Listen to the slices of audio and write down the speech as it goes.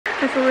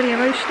I feel really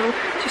emotional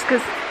just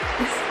because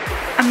it's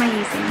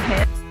amazing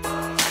here.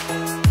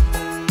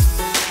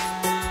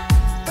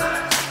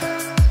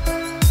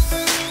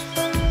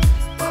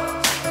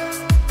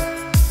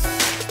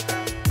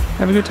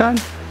 Have a good time?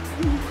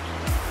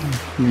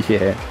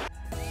 Yeah.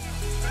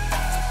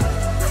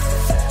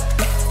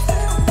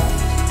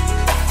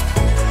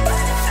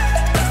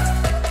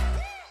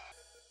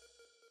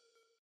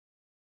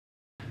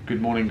 Good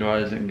morning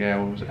guys and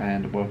gals,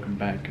 and welcome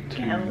back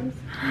to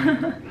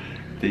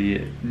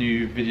the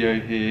new video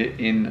here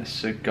in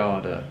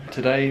Sagada.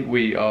 Today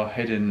we are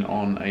heading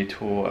on a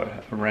tour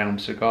around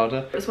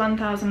Sagada. It was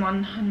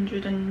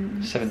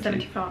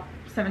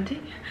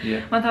 1,170.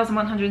 Yeah.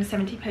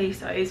 1,170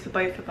 pesos for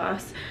both of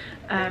us,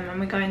 and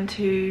we're going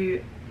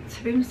to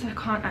be honest, I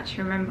can't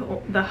actually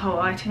remember the whole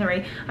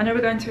itinerary. I know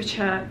we're going to a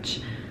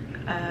church.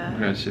 We're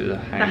going to the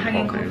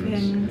hanging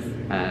coffins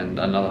and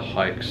another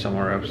hike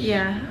somewhere else.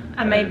 Yeah,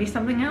 and maybe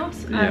something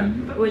else.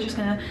 But we're just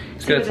gonna.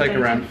 It's going to take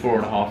around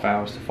 4.5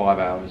 hours to 5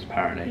 hours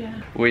apparently.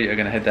 Yeah. We are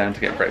going to head down to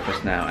get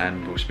breakfast now,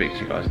 and we'll speak to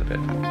you guys in a bit.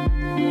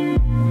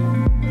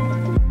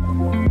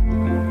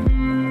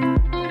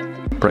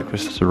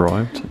 Breakfast has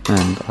arrived,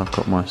 and I've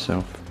got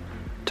myself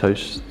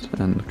toast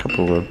and a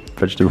couple of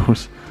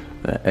vegetables,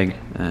 egg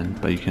and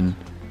bacon.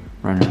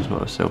 Rana's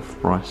got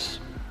herself rice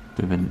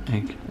with an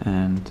egg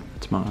and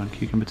tomato and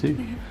cucumber too.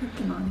 They have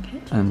the banana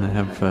ketchup. And they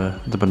have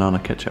the banana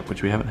ketchup,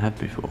 which we haven't had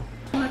before.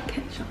 I like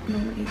ketchup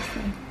normally,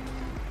 so.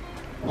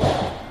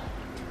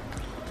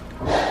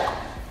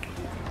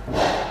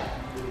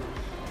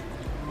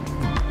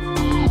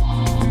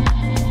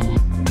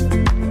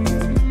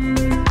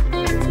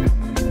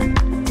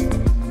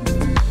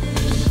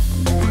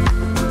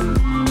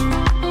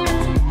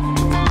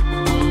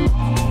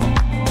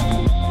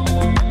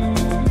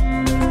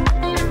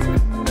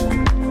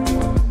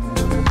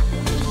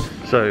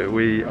 So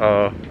we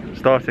are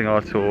starting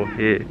our tour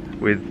here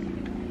with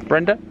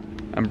Brenda,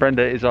 and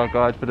Brenda is our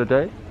guide for the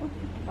day.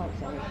 Oh,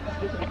 sorry.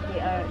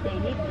 They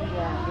need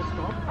the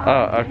stop.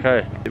 Oh,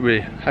 okay.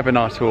 We're having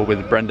our tour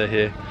with Brenda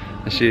here,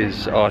 and she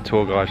is our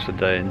tour guide for the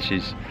day, and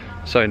she's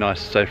so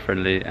nice, so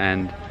friendly,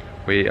 and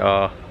we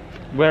are...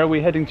 Where are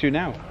we heading to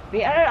now?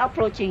 We are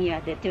approaching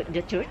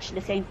the church,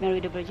 the St. Mary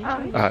the Virgin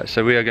Church. Alright,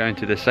 so we are going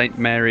to the St.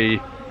 Mary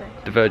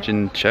the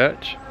Virgin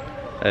Church.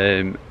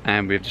 And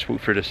we've just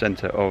walked through the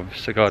centre of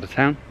Sagada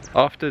town.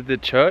 After the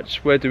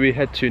church, where do we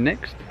head to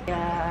next?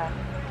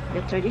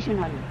 The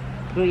traditional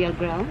burial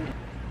ground,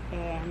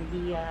 and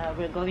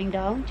we're going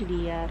down to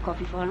the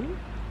coffee farm.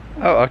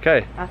 Oh,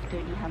 okay. After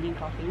the hanging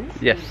coffins.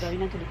 Yes. We're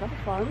going on to the coffee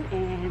farm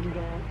and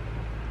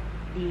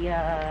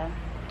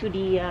to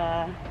the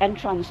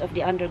entrance of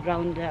the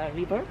underground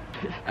river.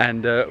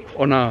 And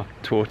on our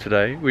tour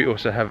today, we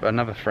also have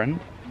another friend.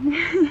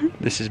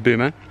 This is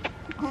Boomer.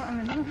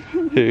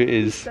 Who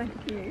is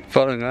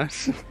following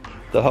us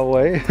the whole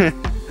way.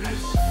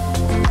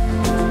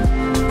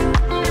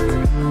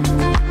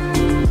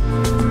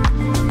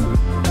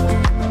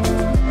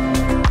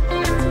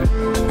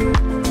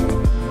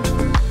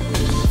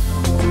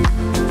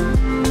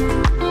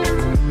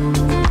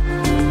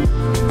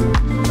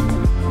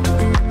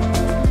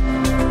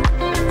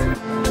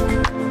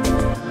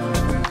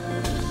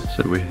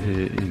 So we're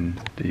here in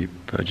the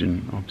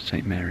Virgin of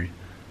St. Mary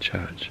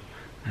Church,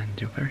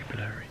 and you're very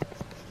blurry.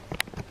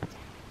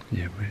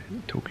 Yeah, we're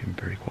talking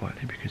very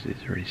quietly because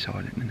it's really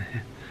silent in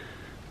here.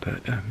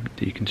 But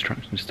the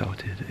construction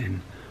started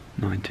in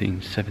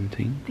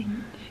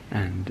 1917,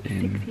 and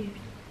in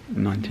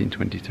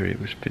 1923 it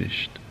was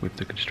finished with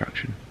the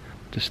construction.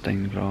 The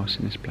stained glass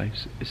in this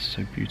place is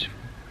so beautiful,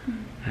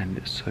 and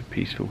it's so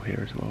peaceful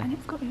here as well. And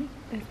it's got it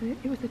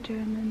was a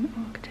German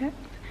architect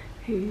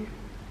who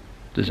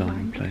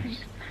designed the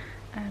place.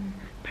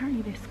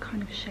 Apparently this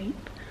kind of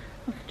shape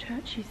of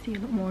church you see a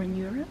lot more in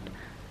Europe.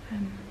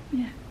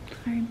 Yeah.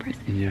 Very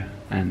impressive. Yeah,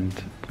 and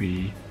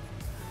we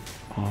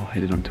are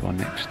headed on to our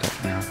next stop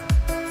now.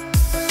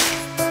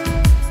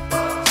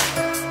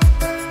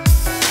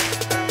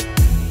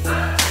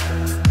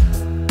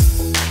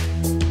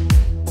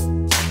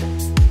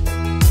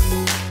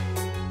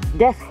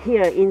 Death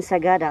here in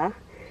Sagada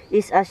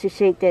is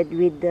associated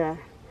with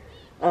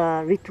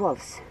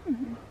rituals,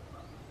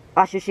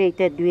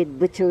 associated with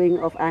butchering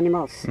of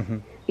animals.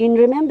 In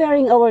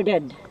remembering our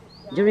dead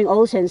during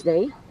All Saints'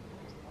 Day,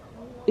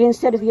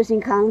 instead of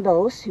using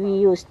candles, we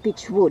used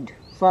pitch wood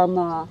from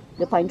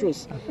the pine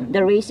trees.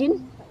 The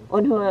resin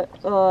on her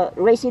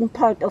resin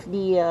part of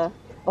the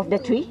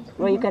tree,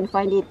 where you can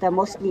find it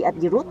mostly at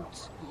the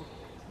roots.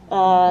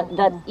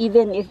 That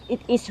even if it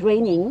is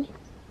raining,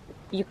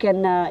 you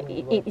can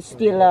it is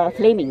still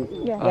flaming.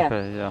 Yeah.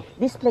 Okay, yeah.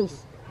 This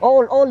place,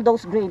 all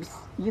those graves,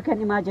 you can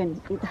imagine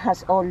it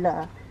has all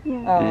burn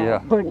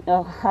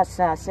has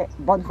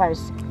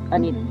bonfires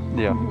on it.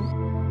 Yeah.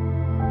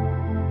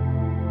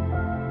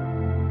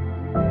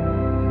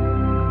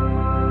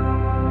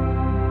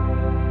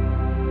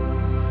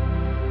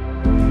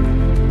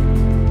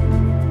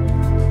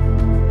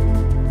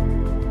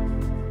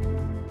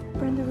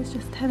 Brenda was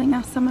just telling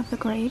us some of the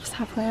graves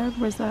have their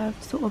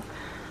reserved sort of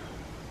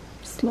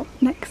slot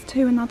next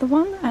to another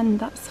one, and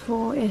that's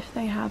for if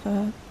they have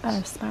a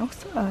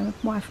spouse, a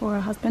wife or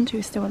a husband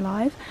who's still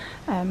alive.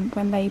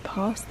 When they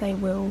pass, they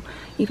will,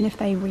 even if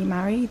they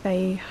remarry,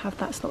 they have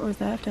that slot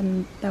reserved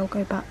and they'll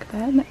go back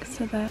there next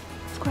to their...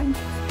 It's quite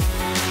interesting.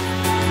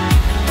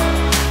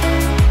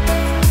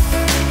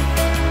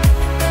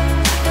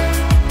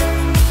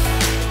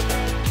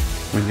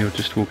 When you're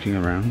just walking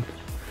around,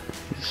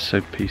 it's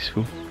so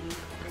peaceful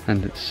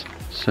and it's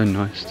so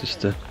nice,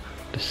 just the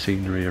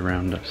scenery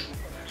around us.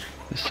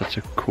 It's such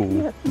a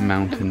cool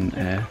mountain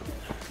air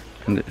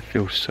and it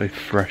feels so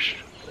fresh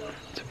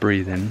to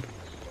breathe in.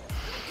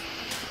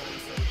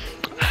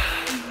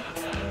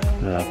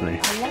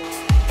 Lovely.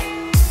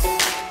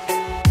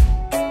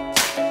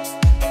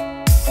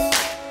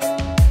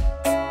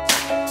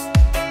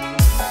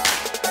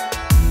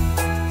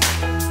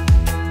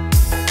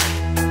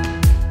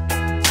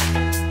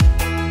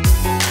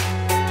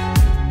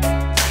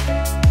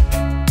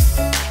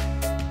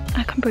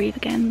 Breathe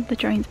again. The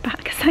drone's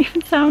back safe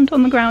and sound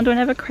on the ground.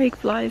 Whenever Craig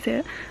flies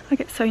it, I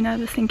get so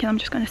nervous thinking I'm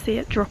just going to see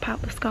it drop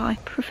out the sky.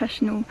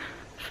 Professional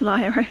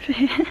flyer over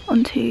here.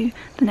 On to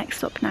the next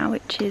stop now,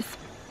 which is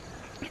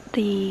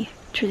the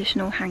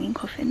traditional hanging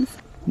coffins.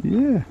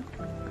 Yeah.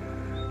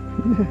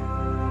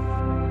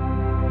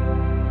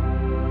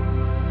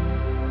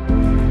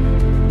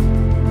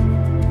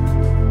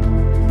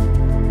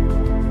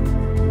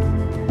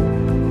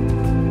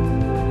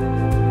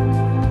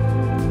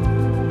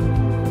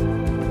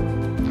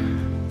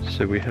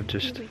 So we have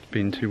just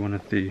been to one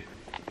of the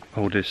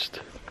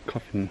oldest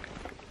coffin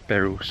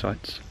burial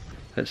sites.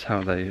 That's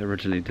how they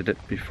originally did it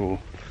before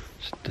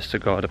the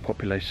Sagada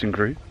population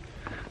grew,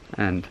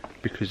 and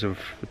because of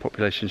the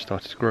population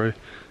started to grow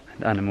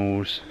and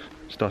animals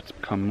started to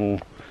become more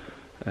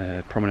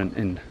prominent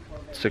in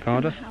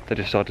Sagada, they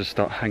decided to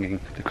start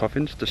hanging the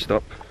coffins to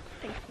stop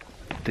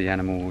the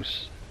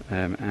animals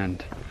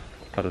and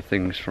other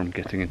things from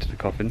getting into the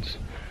coffins.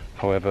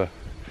 However,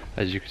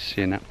 as you can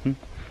see in that one,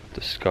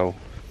 the skull,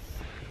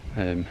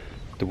 the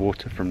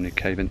water from the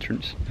cave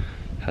entrance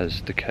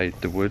has decayed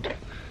the wood,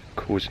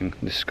 causing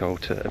the skull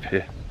to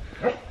appear,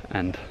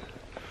 and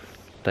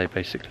they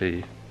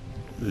basically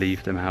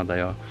leave them how they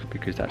are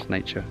because that's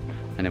nature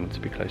and they want to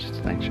be closer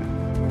to nature.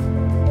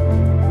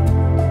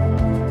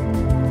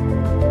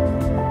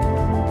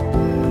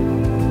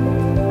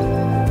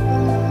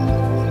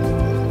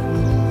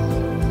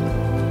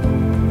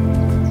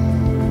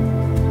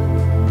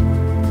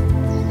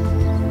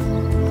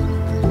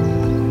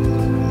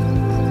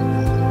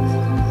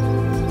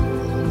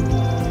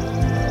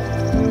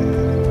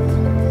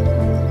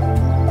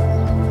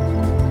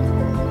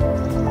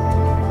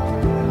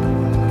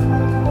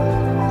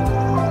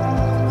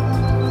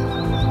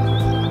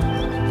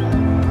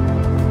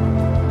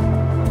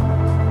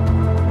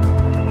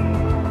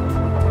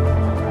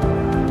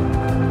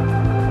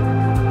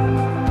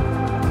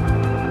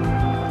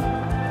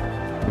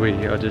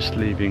 We are just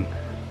leaving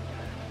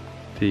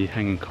the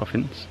hanging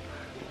coffins,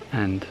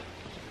 and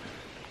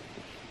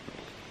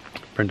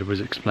Brenda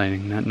was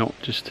explaining that not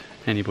just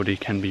anybody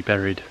can be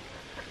buried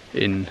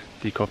in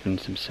the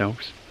coffins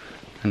themselves,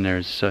 and there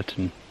is a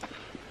certain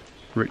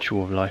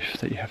ritual of life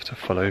that you have to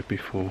follow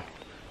before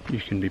you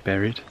can be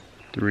buried.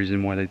 The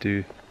reason why they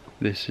do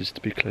this is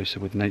to be closer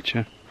with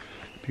nature,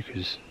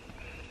 because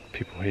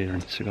people here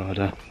in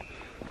Sagada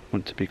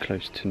want to be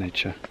close to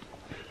nature,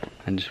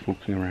 and just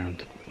walking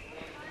around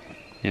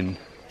in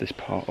this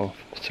part of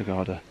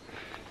Sagada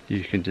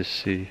you can just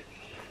see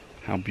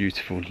how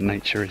beautiful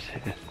nature is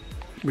here.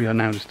 We are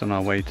now just on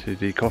our way to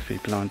the coffee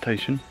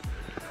plantation,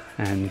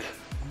 and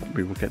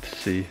we will get to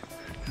see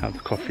how the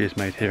coffee is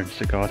made here in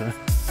Sagada.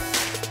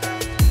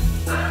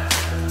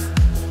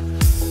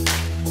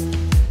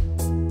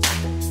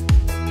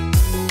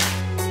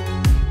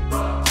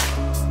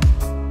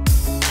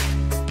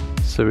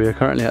 So we are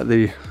currently at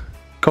the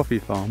coffee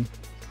farm,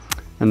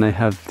 and they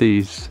have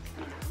these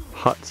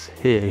huts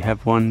here. You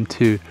have 1,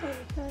 2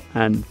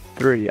 and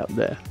 3 up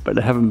there, but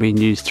they haven't been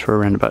used for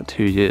around about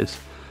 2 years.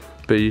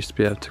 But you used to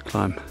be able to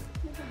climb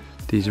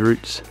these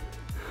routes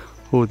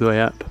all the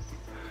way up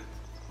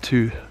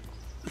to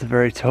the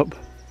very top,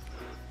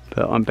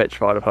 but I'm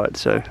petrified of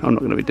heights, so I'm not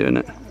going to be doing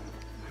it.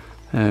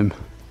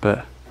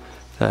 But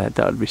that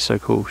would be so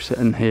cool,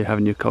 sitting here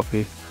having your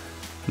coffee,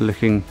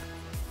 looking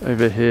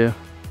over here.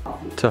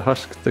 To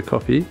husk the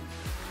coffee,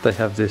 they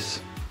have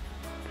this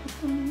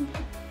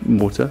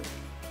mortar,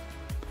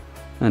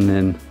 and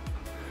then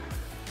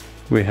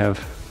we have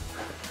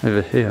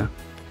over here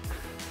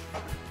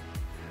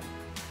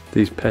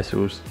these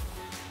pestles,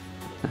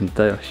 and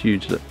they are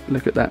huge.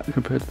 Look at that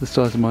compared to the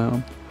size of my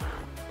arm.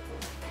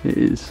 It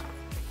is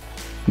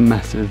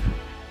massive.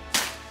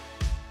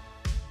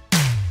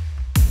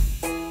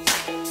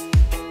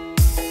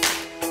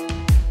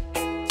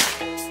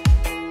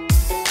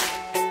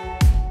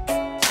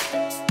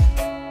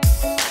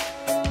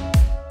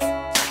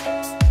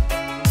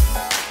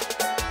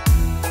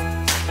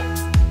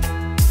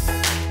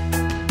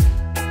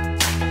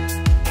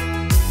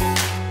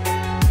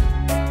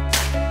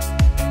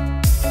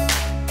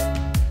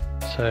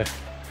 So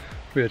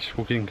We are just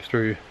walking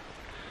through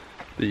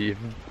the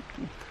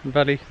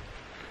valley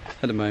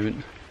at the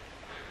moment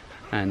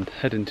and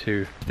heading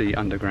to the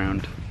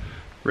underground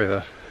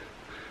river,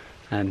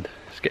 and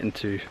it's getting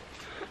to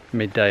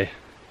midday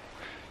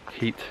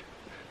heat.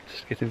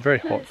 It's getting very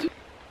hot.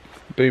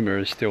 Boomer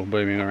is still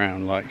booming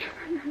around like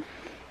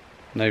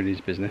nobody's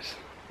business.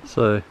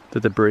 So the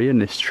debris in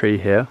this tree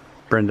here,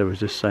 Brenda was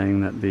just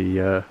saying that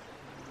the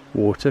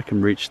water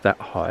can reach that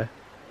high,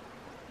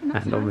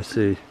 and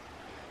obviously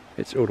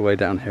it's all the way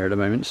down here at the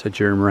moment, so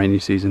during rainy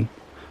season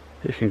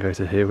it can go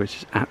to here, which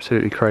is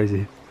absolutely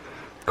crazy,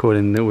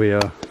 according that we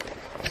are.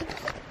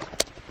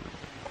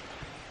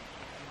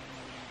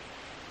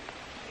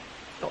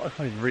 I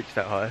can't even reach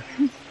that high.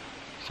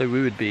 So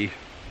we would be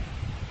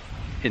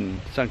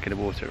sunk in the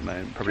water at the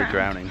moment, probably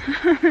drowning.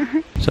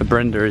 So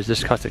Brenda is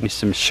just cutting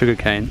some sugar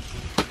cane.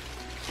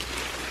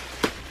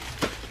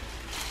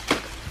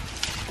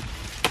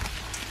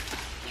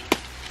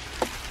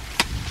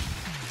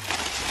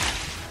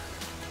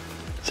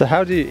 So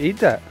how do you eat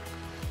that?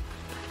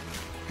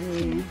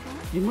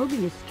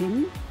 Removing the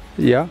skin.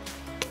 Yeah.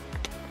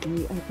 I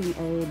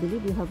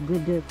believe you have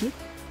good teeth.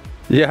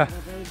 Yeah.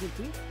 Very good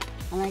teeth.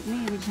 Unlike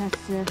me, which has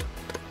a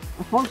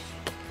false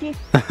teeth.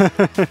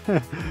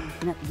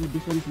 Not good.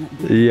 This one's not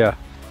good. Yeah.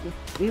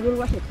 We will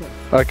wash it, sir.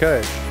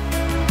 Okay.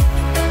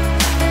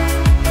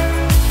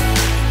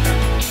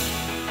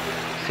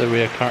 So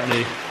we are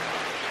currently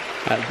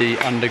at the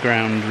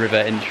underground river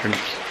entrance,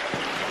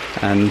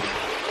 and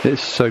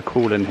it's so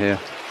cool in here.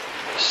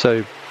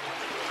 So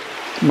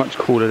much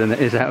cooler than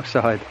it is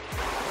outside.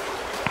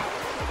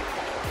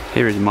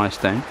 Here is my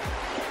stone,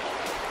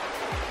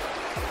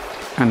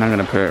 and I'm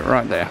going to put it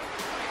right there,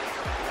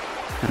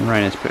 and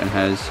Rayna's putting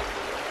hers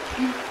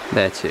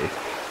there too.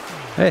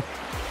 Hey,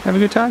 have a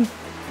good time?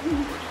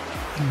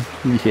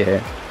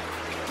 Yeah.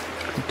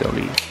 Good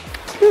doggy.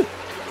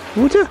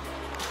 Water,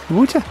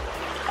 water,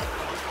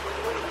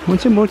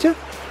 water, water.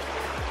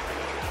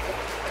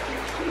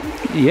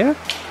 Yeah,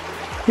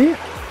 yeah.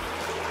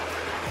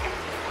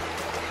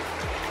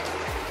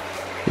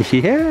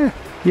 Yeah,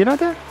 you like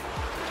that?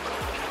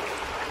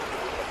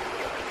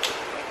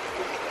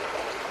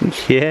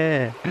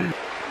 Yeah. I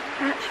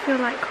actually feel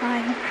like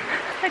crying.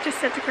 I just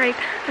said to Craig,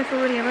 I feel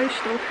really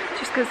emotional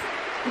just because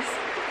it's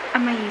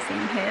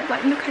amazing here.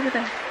 Like, look over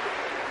there.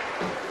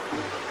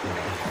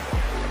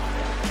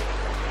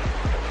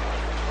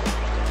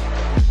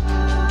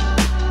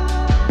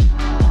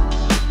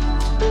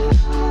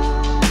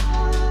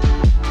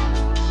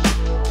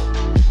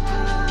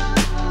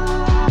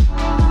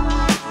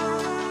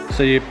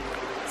 So you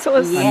Sort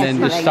of, and then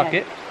just like suck that.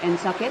 it? And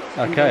suck it.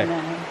 Okay. And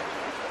then,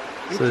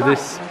 So try.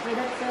 this. So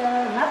that's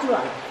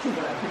natural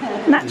sugar.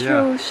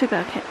 natural Yeah.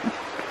 sugar cane.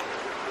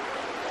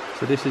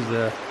 So this is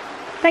the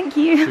Thank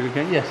you. sugar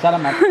cane. Yeah,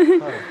 salamat. Sorry,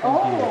 thank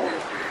Oh. you.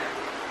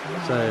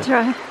 So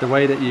Try. the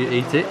way that you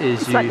eat it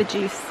is It's you like the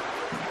juice.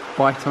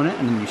 bite on it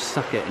and then you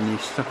suck it, and you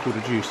suck all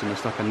the juice, and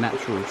it's like a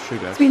natural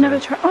sugar. So we never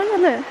try. Oh no,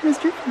 look, it's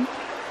dripping.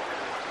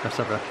 That's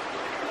up there.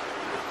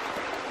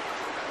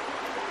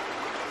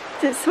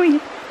 Is it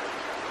sweet?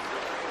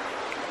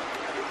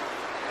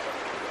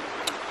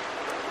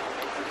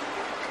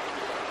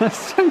 That's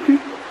so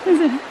good. Is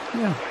it?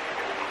 Yeah.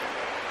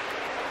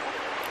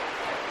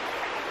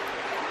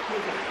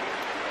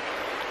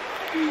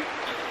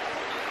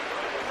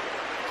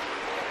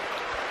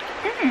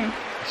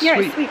 Yeah,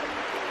 Sweet. it's sweet.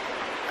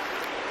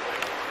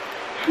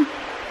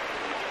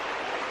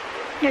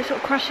 Yeah, sort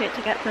of crush it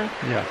to get the.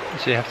 Yeah.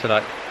 So you have to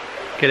like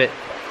get it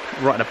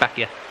right in the back of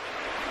your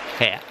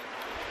hair.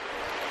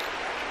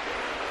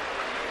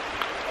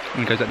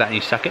 And it goes like that, and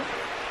you suck it.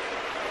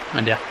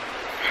 And yeah.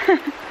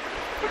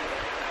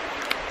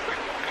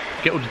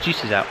 Get all the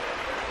juices out.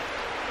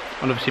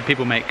 And obviously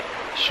people make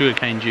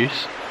sugarcane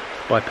juice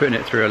by putting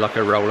it through like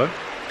a roller,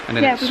 and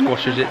then Yeah, it we've not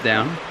squashes had it that.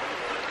 down,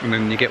 and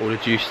then you get all the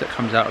juice that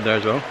comes out of there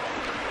as well.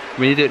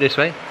 When you do it this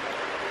way, you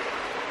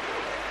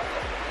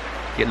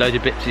get loads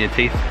of bits in your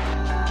teeth.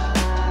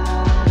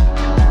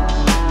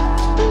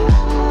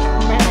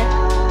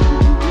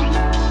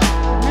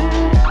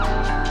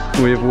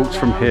 We have walked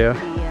from here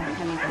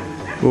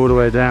all the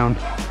way down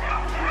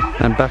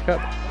and back up.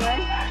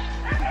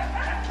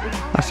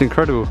 That's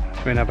incredible.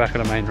 We're now back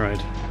on the main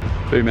road.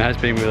 Boomer has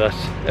been with us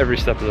every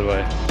step of the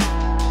way.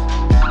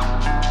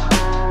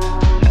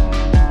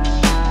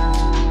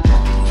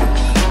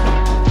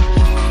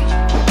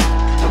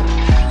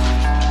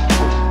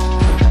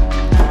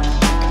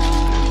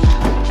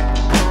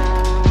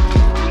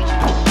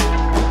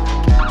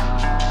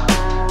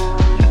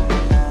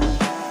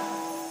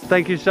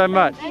 Thank you so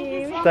much.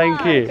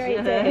 Thank you.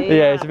 Great day.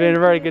 Yeah, it's been a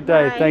very good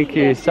day. Thank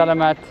you.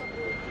 Salamat.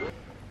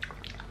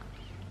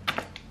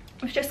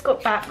 We've just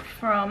got back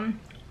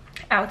from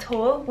our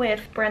tour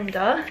with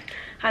Brenda,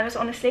 and it was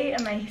honestly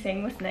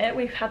amazing, wasn't it?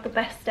 We've had the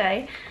best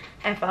day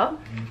ever.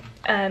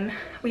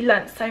 We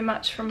learnt so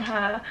much from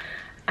her,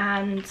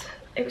 and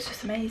it was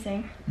just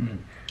amazing.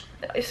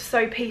 It's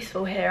so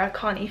peaceful here. I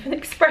can't even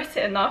express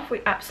it enough.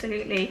 We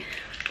absolutely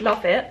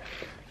love it.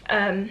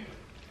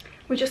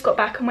 We just got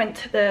back and went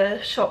to the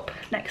shop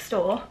next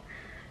door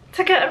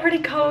to get a really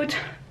cold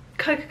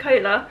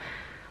Coca-Cola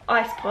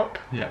ice pop.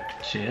 Yeah,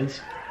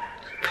 cheers.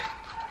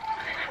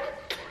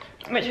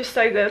 Which is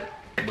so good.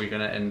 We're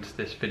going to end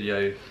this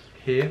video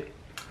here,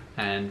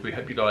 and we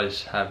hope you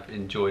guys have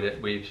enjoyed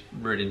it. We've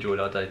really enjoyed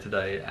our day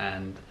today,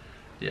 and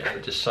yeah,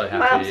 we're just so happy.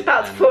 My arm's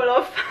about to fall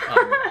off.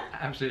 I'm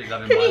absolutely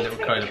loving my little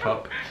cola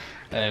pop.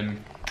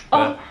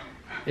 But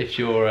if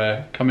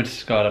you're coming to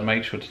Sagada,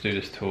 make sure to do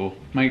this tour.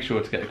 Make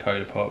sure to get a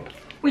cola pop.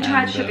 We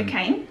tried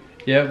sugarcane.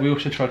 Yeah, we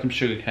also tried some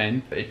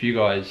sugarcane. But if you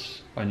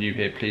guys are new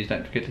here, please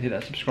don't forget to hit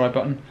that subscribe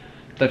button.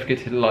 Don't forget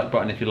to hit the like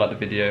button if you like the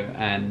video,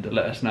 and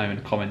let us know in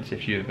the comments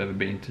if you've ever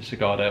been to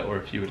Sagada or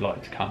if you would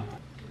like to come.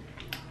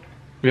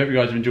 We hope you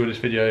guys have enjoyed this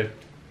video,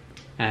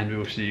 and we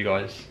will see you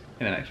guys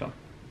in the next one.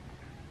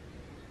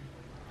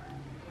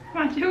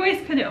 Why do you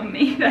always put it on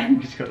me then?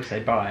 You just got to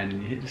say bye and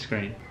then you hit the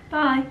screen.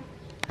 Bye.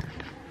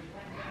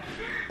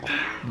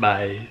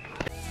 Bye.